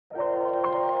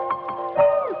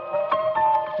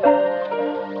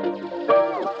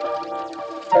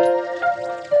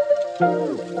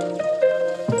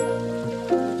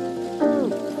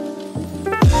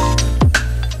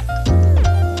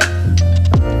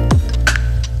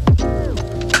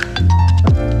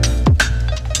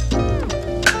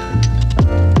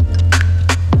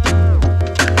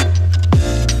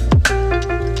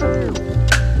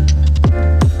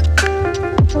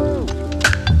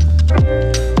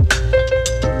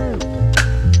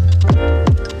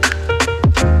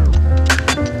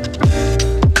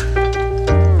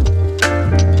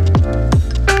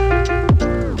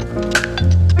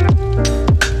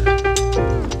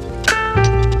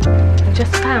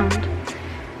found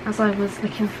as I was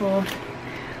looking for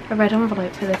a red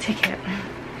envelope with a ticket.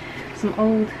 Some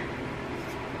old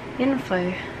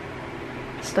info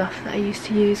stuff that I used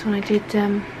to use when I did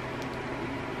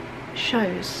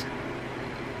shows.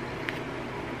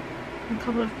 A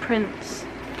couple of prints.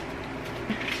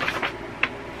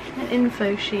 An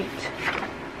info sheet.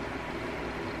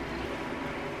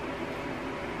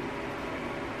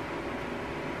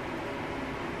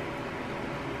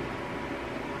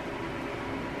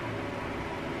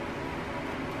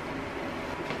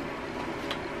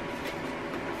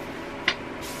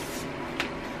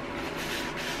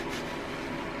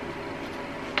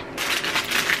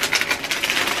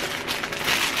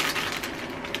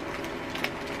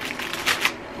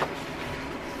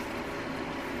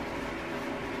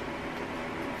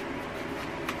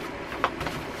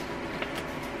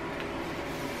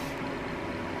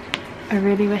 I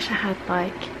really wish I had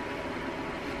like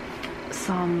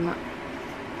some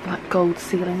like gold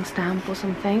sealing stamp or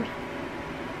something.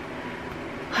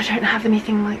 I don't have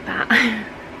anything like that.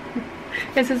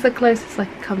 This is the closest I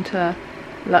could come to a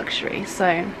luxury.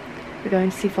 So we're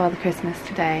going to see Father Christmas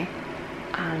today.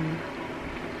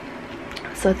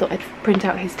 So I thought I'd print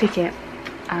out his ticket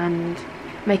and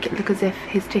make it look as if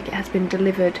his ticket has been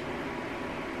delivered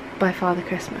by Father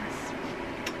Christmas.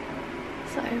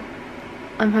 So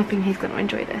I'm hoping he's going to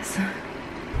enjoy this.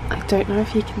 I don't know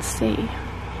if you can see,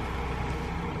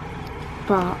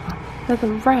 but there's a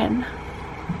wren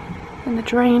in the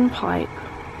drain pipe.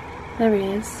 There he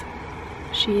is.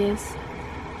 She is.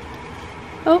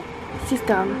 Oh, she's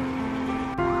gone.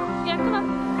 Yeah, come on.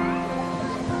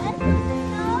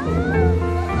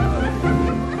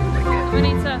 We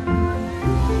need to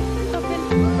stop him.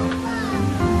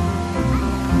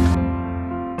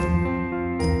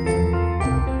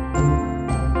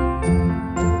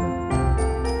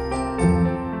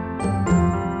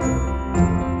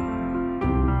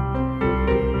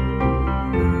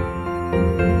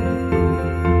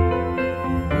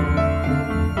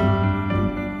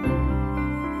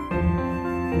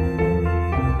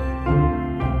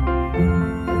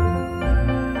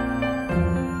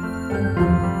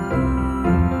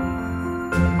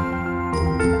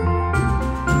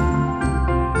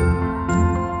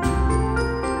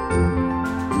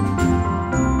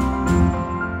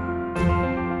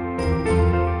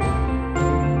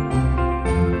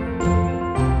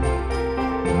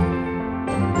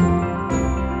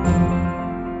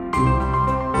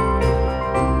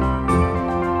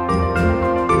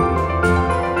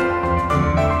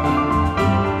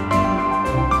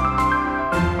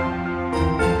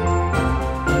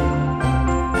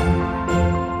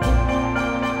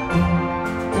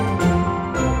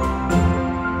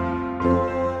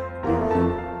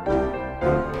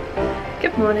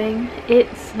 Morning.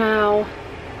 It's now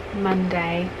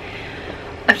Monday.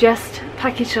 I've just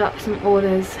packaged up some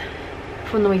orders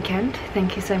from the weekend.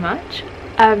 Thank you so much.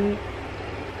 I'm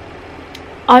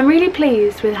really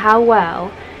pleased with how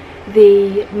well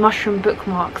the mushroom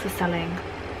bookmarks are selling.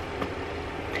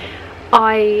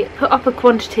 I put up a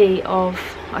quantity of,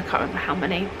 I can't remember how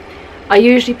many. I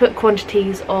usually put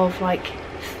quantities of like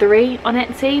 3 on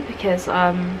Etsy because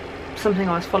something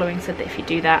I was following said that if you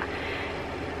do that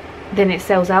then it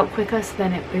sells out quicker, so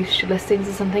then it boosts your listings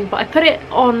or something. But I put it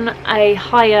on a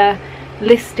higher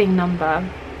listing number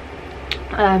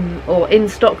or in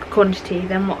stock quantity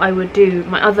than what I would do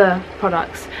my other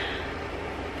products,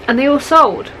 and they all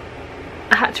sold.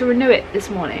 I had to renew it this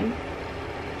morning,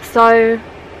 so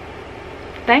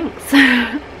thanks.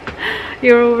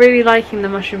 You're all really liking the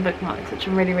mushroom bookmarks, which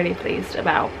I'm really pleased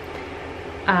about.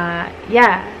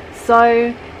 Yeah,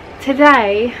 so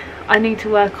today I need to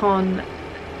work on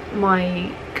my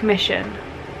commission,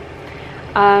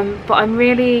 but I'm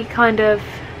really kind of,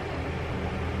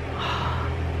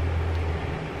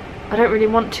 I don't really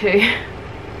want to.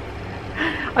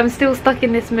 I'm still stuck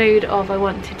in this mood of I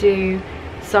want to do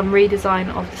some redesign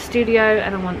of the studio,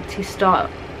 and I want to start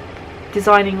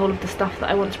designing all of the stuff that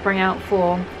I want to bring out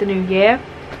for the new year.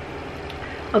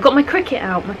 I've got my Cricut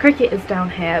out. My Cricut is down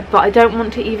here, but I don't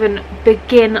want to even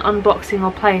begin unboxing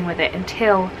or playing with it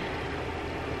until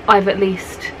I've at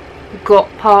least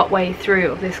got part way through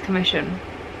of this commission,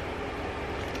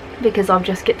 because I'll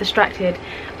just get distracted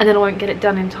and then I won't get it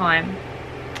done in time,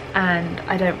 and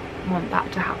I don't want that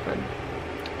to happen.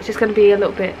 It's just going to be a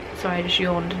little bit, sorry I just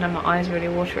yawned and now my eyes are really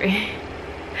watery.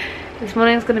 This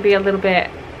morning's going to be a little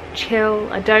bit chill.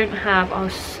 I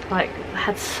was like, I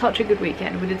had such a good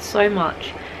weekend. We did so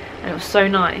much and it was so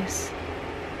nice,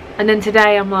 and then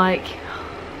today I'm like,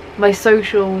 my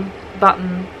social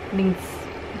button needs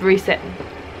resetting.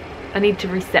 I need to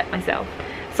reset myself.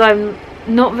 So I'm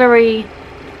not very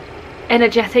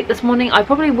energetic this morning. I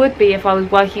probably would be if I was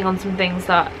working on some things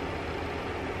that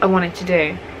I wanted to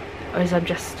do, whereas I'm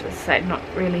just, as I said, not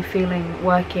really feeling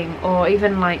working or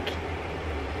even like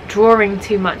drawing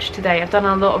too much today. I've done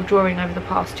a lot of drawing over the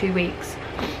past 2 weeks,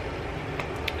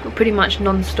 pretty much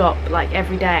non-stop, like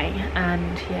every day,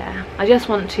 and yeah, I just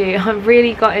want to, I've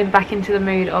really gotten back into the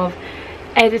mood of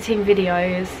editing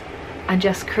videos and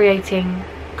just creating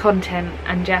content,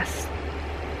 and just,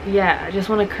 yeah, I just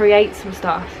want to create some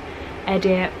stuff,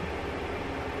 edit.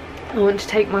 I want to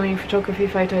take my photography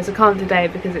photos. I can't today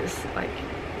because it's like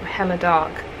hella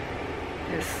dark.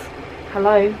 It's,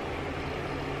 hello,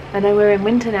 I know we're in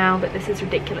winter now, but this is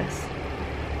ridiculous.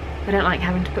 I don't like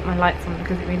having to put my lights on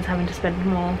because it means having to spend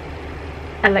more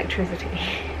electricity.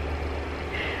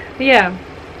 But yeah,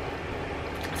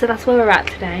 so that's where we're at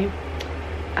today.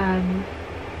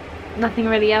 Nothing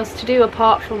really else to do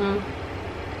apart from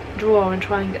draw and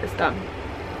try and get this done.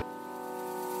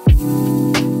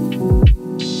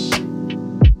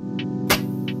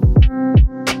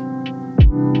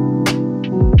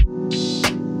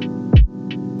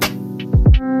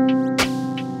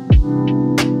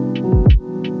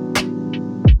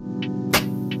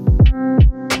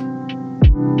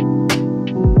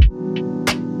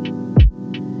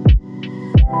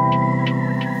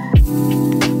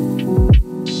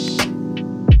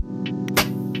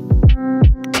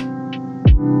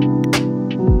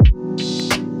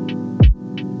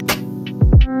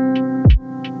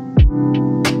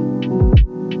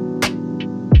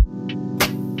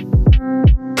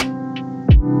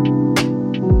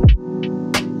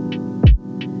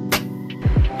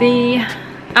 The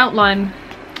outline,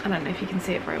 I don't know if you can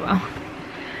see it very well,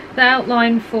 the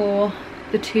outline for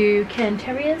the 2 Cairn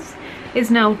Terriers is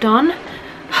now done.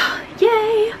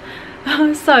 Yay!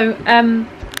 So, I'm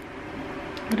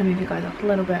gonna move you guys up a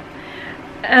little bit.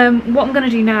 What I'm gonna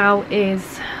do now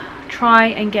is try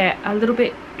and get a little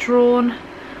bit drawn.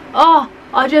 Oh,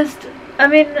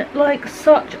 I'm in like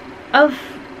such a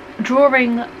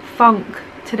drawing funk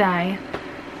today.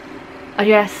 I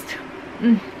just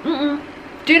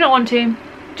do not want to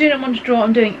draw.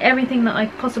 I'm doing everything that I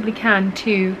possibly can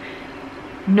to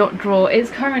not draw.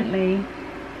 It's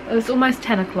almost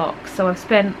 10 o'clock, so I've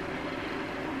spent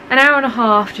an hour and a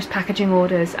half just packaging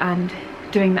orders and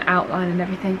doing the outline and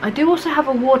everything. I do also have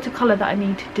a watercolour that I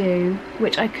need to do,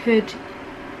 which I could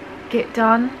get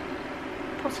done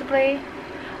possibly.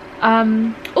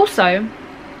 Also,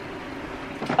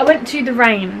 I went to the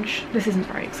range. This isn't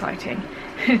very exciting.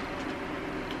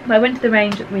 But I went to the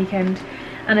range at the weekend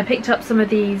and I picked up some of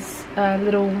these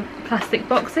little plastic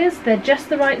boxes. They're just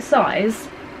the right size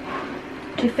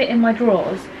to fit in my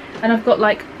drawers, and I've got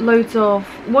like loads of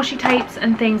washi tapes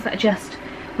and things that are just,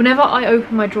 whenever I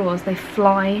open my drawers they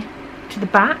fly to the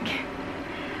back.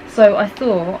 So I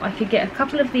thought I could get a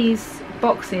couple of these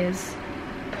boxes,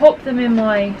 pop them in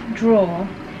my drawer,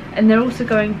 and they're also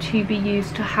going to be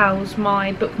used to house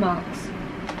my bookmarks,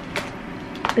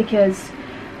 because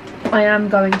I am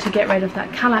going to get rid of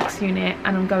that Kallax unit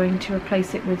and I'm going to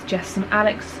replace it with just some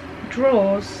Alex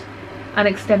drawers and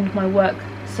extend my work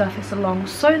surface along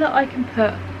so that I can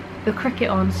put the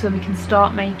Cricut on, so we can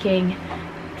start making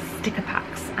sticker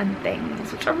packs and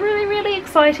things, which I'm really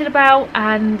excited about.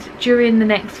 And during the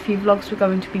next few vlogs we're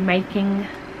going to be making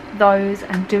those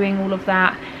and doing all of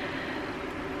that.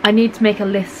 I need to make a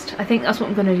list. I think that's what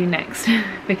I'm going to do next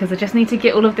because I just need to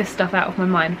get all of this stuff out of my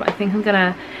mind. But I think I'm going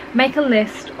to make a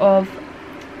list of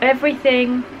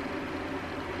everything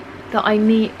that I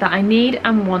need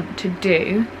and want to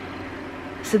do,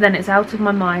 so then it's out of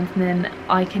my mind and then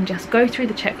I can just go through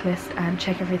the checklist and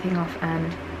check everything off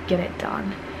and get it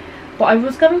done. But I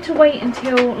was going to wait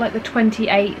until like the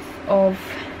 28th of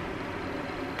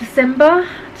December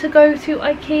to go to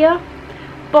IKEA,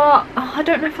 but I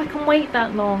don't know if I can wait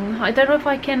that long. I don't know if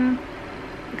I can,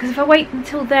 because if I wait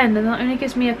until then that only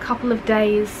gives me a couple of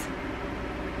days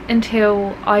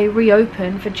until I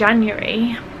reopen for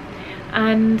January,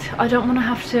 and I don't want to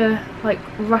have to like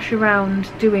rush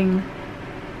around doing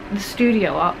the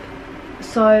studio up.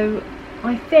 So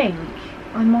I think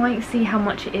I might see how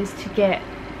much it is to get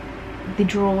the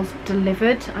drawers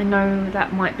delivered. I know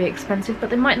that might be expensive, but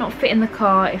they might not fit in the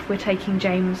car if we're taking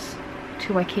James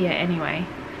to IKEA anyway.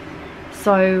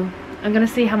 So I'm going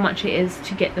to see how much it is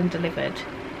to get them delivered,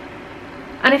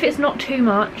 and if it's not too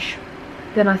much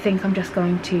then I think I'm just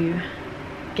going to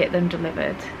get them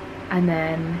delivered, and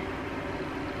then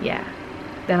yeah,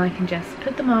 then I can just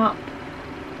put them up.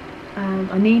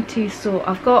 I need to sort,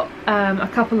 I've got a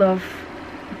couple of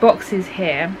boxes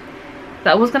here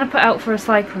that I was going to put out for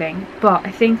recycling, but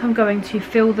I think I'm going to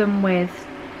fill them with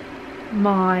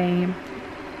my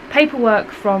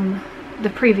paperwork from the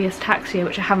previous tax year,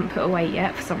 which I haven't put away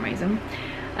yet for some reason.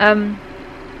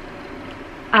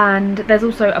 And there's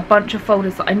also a bunch of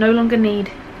folders that I no longer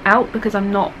need out because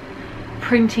I'm not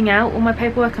printing out all my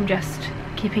paperwork, I'm just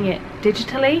keeping it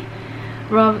digitally,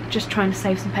 rather just trying to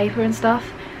save some paper and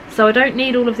stuff. So I don't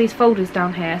need all of these folders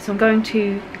down here, so I'm going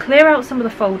to clear out some of the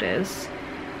folders,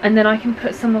 and then I can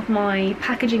put some of my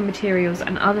packaging materials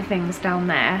and other things down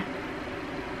there,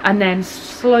 and then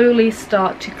slowly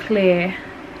start to clear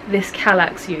this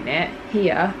Kallax unit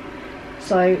here.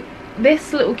 So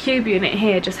this little cube unit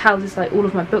here just houses like all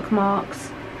of my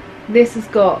bookmarks. This has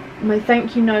got my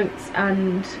thank you notes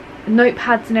and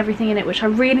notepads and everything in it, which I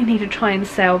really need to try and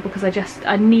sell because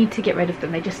I need to get rid of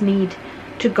them. They just need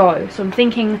to go. So I'm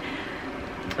thinking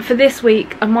for this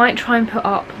week I might try and put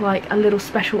up like a little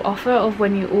special offer of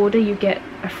when you order you get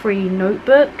a free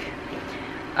notebook,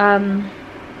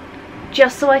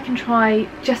 just so I can try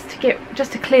just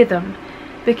to clear them,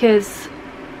 because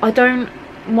I don't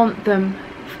want them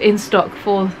in stock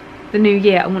for the new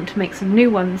year. I want to make some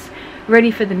new ones ready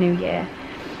for the new year.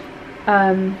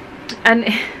 And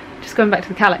just going back to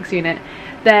the Kallax unit,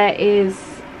 there is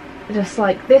just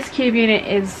like this cube unit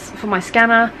is for my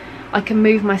scanner. I can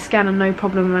move my scanner no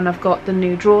problem when I've got the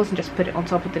new drawers and just put it on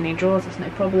top of the new drawers, that's no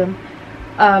problem.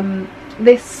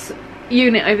 This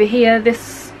unit over here,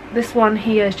 this one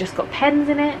here has just got pens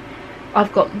in it.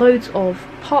 I've got loads of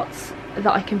pots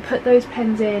that I can put those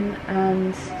pens in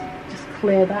and just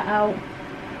clear that out.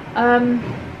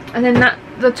 And then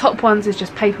the top ones is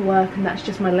just paperwork, and that's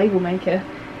just my label maker.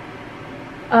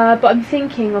 But I'm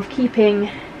thinking of keeping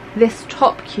this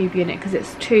top cube unit because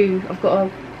it's 2. I've got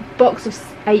a box of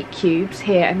 8 cubes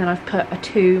here, and then I've put a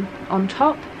 2 on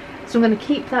top. So I'm going to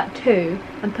keep that 2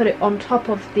 and put it on top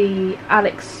of the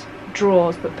Alex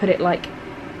drawers, but put it like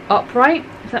upright,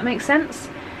 if that makes sense.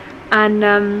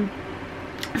 And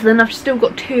so then I've still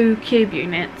got 2 cube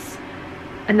units,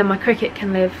 and then my Cricut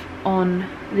can live on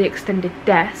the extended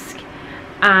desk,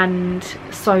 and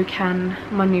so can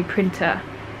my new printer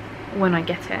when I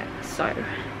get it. So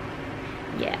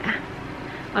yeah,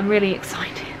 I'm really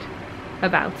excited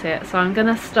about it. So I'm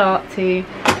gonna start to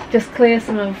just clear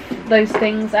some of those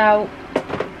things out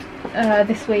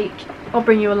this week. I'll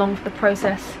bring you along for the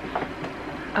process,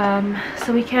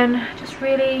 so we can just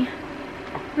really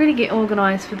get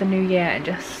organised for the new year and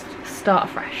just start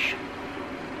afresh.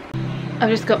 I've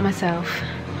just got myself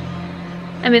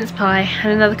a mince pie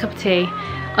and another cup of tea.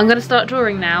 I'm gonna start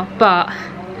drawing now, but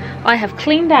I have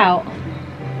cleaned out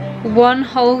 1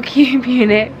 whole cube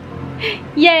unit.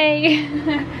 Yay!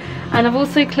 And I've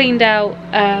also cleaned out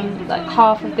like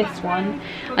half of this one.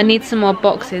 I need some more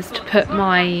boxes to put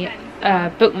my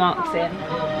bookmarks in.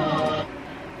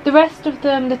 The rest of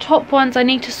them, the top ones, I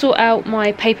need to sort out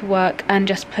my paperwork and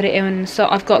just put it in. So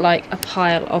I've got like a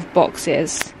pile of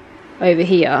boxes over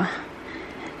here,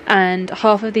 and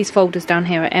half of these folders down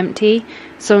here are empty.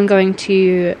 So I'm going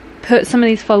to put some of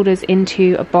these folders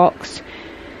into a box,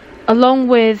 along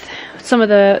with some of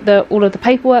all of the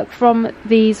paperwork from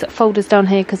these folders down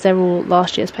here, because they're all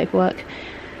last year's paperwork.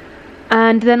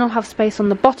 And then I'll have space on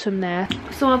the bottom there,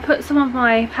 so I'll put some of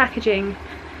my packaging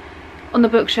on the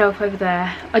bookshelf over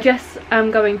there. I just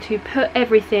am going to put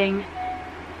everything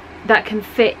that can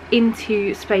fit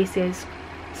into spaces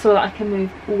so that I can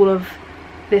move all of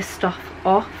this stuff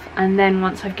off, and then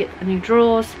once I get the new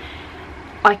drawers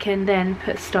I can then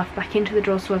put stuff back into the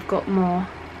drawers, so I've got more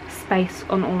space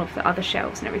on all of the other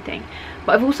shelves and everything.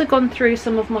 But I've also gone through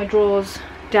some of my drawers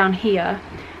down here,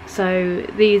 so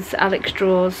these Alex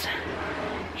drawers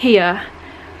here,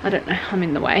 I don't know, I'm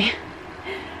in the way,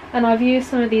 and I've used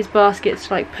some of these baskets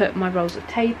to like put my rolls of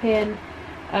tape in.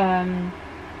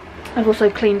 I've also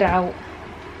cleaned out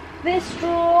this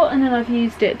drawer, and then I've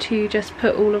used it to just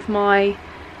put all of my,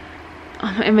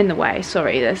 I'm in the way,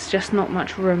 sorry, there's just not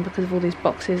much room because of all these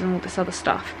boxes and all this other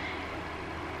stuff.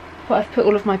 But I've put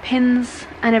all of my pins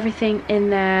and everything in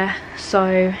there,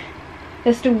 so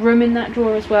there's still room in that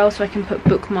drawer as well, so I can put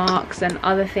bookmarks and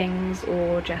other things,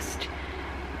 or just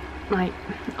like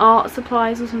art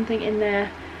supplies or something in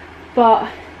there. But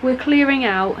we're clearing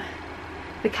out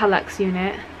the Kallax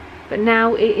unit, but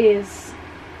now it's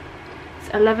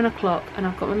 11 o'clock and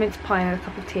I've got my mince pie and a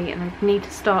cup of tea, and I need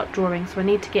to start drawing, so I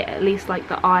need to get at least like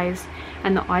the eyes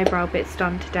and the eyebrow bits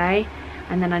done today,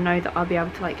 and then I know that I'll be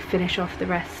able to like finish off the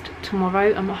rest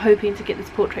tomorrow. I'm hoping to get this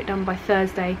portrait done by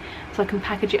Thursday so I can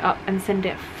package it up and send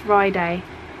it Friday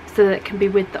so that it can be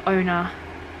with the owner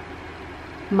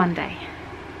Monday.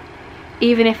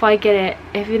 Even if I get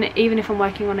it, even if I'm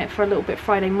working on it for a little bit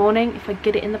Friday morning, if I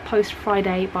get it in the post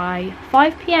Friday by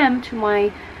 5 PM to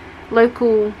my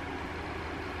local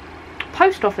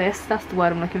post office, that's the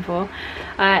word I'm looking for,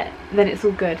 then it's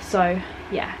all good. So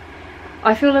yeah,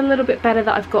 I feel a little bit better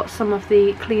that I've got some of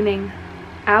the cleaning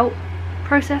out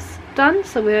process done,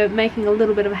 so we're making a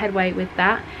little bit of a headway with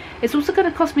that. It's also going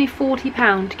to cost me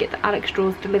 £40 to get the Alex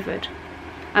drawers delivered,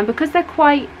 and because they're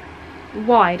quite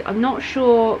wide, I'm not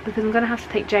sure, because I'm going to have to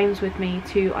take James with me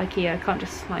to IKEA. I can't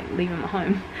just like leave him at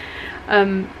home.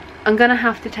 I'm going to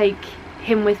have to take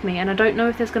him with me, and I don't know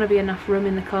if there's going to be enough room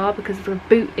in the car because the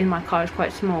boot in my car is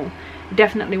quite small. It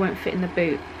definitely won't fit in the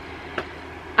boot,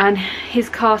 and his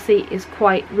car seat is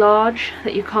quite large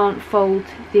that you can't fold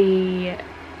the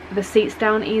seats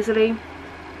down easily.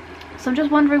 So I'm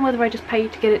just wondering whether I just pay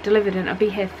to get it delivered, and I'll be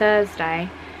here Thursday,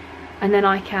 and then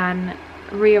I can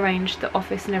rearrange the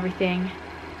office and everything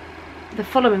the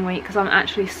following week, because I'm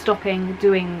actually stopping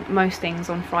doing most things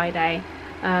on Friday.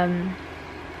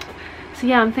 So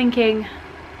yeah, I'm thinking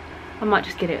I might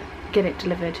just get it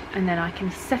delivered, and then I can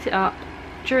set it up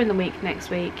during the week next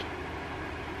week,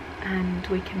 and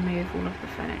we can move all of the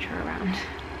furniture around.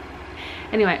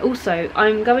 Anyway, also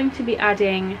I'm going to be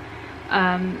adding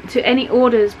to any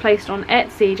orders placed on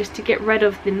Etsy, just to get rid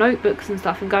of the notebooks and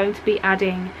stuff. I'm going to be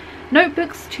adding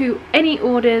notebooks to any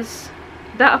orders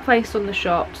that are placed on the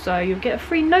shop, so you'll get a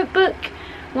free notebook,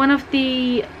 one of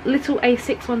the little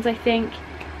A6 ones I think,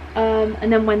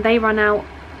 and then when they run out,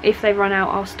 if they run out,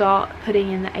 I'll start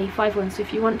putting in the A5 ones. So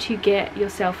if you want to get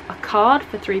yourself a card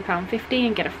for £3.50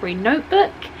 and get a free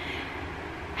notebook,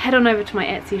 head on over to my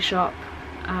Etsy shop.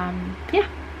 Yeah,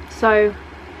 so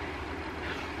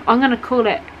I'm going to call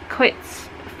it quits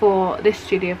for this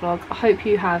studio vlog. I hope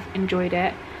you have enjoyed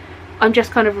it. I'm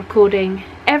just kind of recording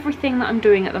everything that I'm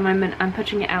doing at the moment and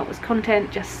putting it out as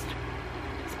content, just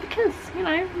because, you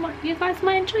know, you guys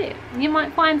might enjoy it. You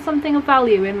might find something of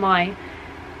value in my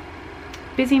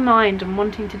busy mind and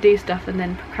wanting to do stuff and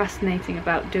then procrastinating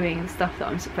about doing stuff that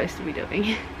I'm supposed to be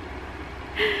doing.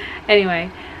 Anyway,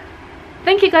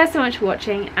 thank you guys so much for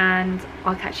watching, and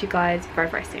I'll catch you guys very,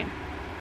 very soon.